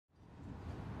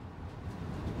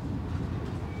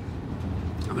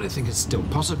I mean, I think it's still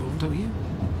possible, don't you?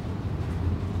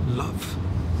 Love.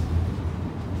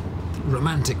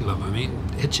 Romantic love, I mean.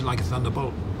 Hits you like a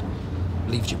thunderbolt.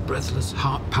 Leaves you breathless,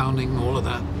 heart pounding, all of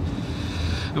that.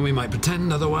 And we might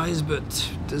pretend otherwise, but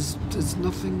there's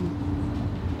nothing...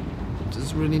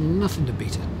 There's really nothing to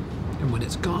beat it. And when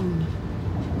it's gone...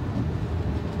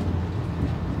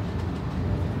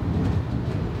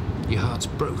 Your heart's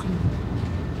broken.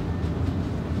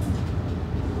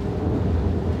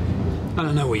 I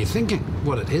don't know what you're thinking.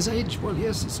 What, at his age? Well,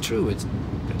 yes, it's true. It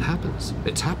happens.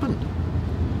 It's happened.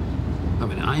 I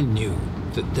mean, I knew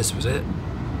that this was it.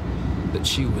 That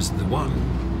she was the one.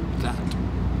 That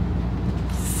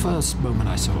first moment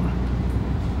I saw her.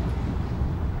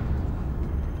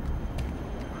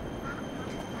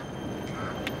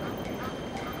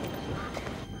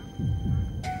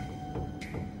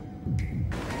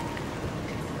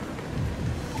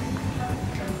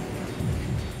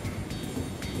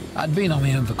 I'd been on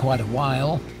my own for quite a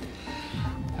while,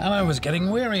 and I was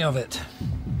getting weary of it.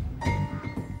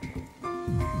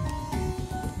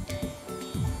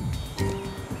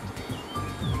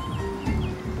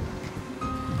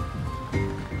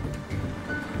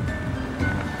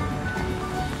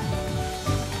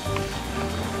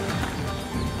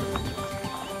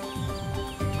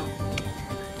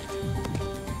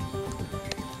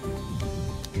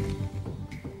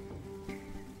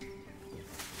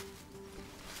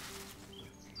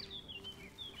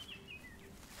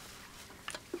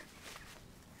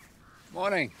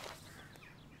 Morning.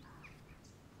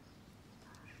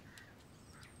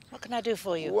 What can I do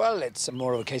for you? Well, it's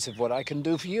more of a case of what I can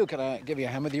do for you. Can I give you a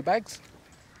hand with your bags?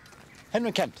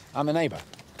 Henry Kent. I'm a neighbour.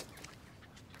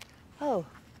 Oh.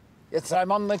 Yes,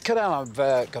 I'm on the canal. I've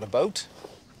got a boat.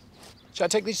 Shall I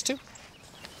take these two?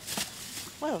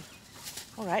 Well,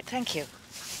 all right, thank you.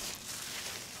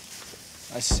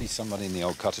 I see somebody in the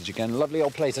old cottage again. Lovely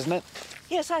old place, isn't it?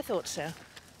 Yes, I thought so.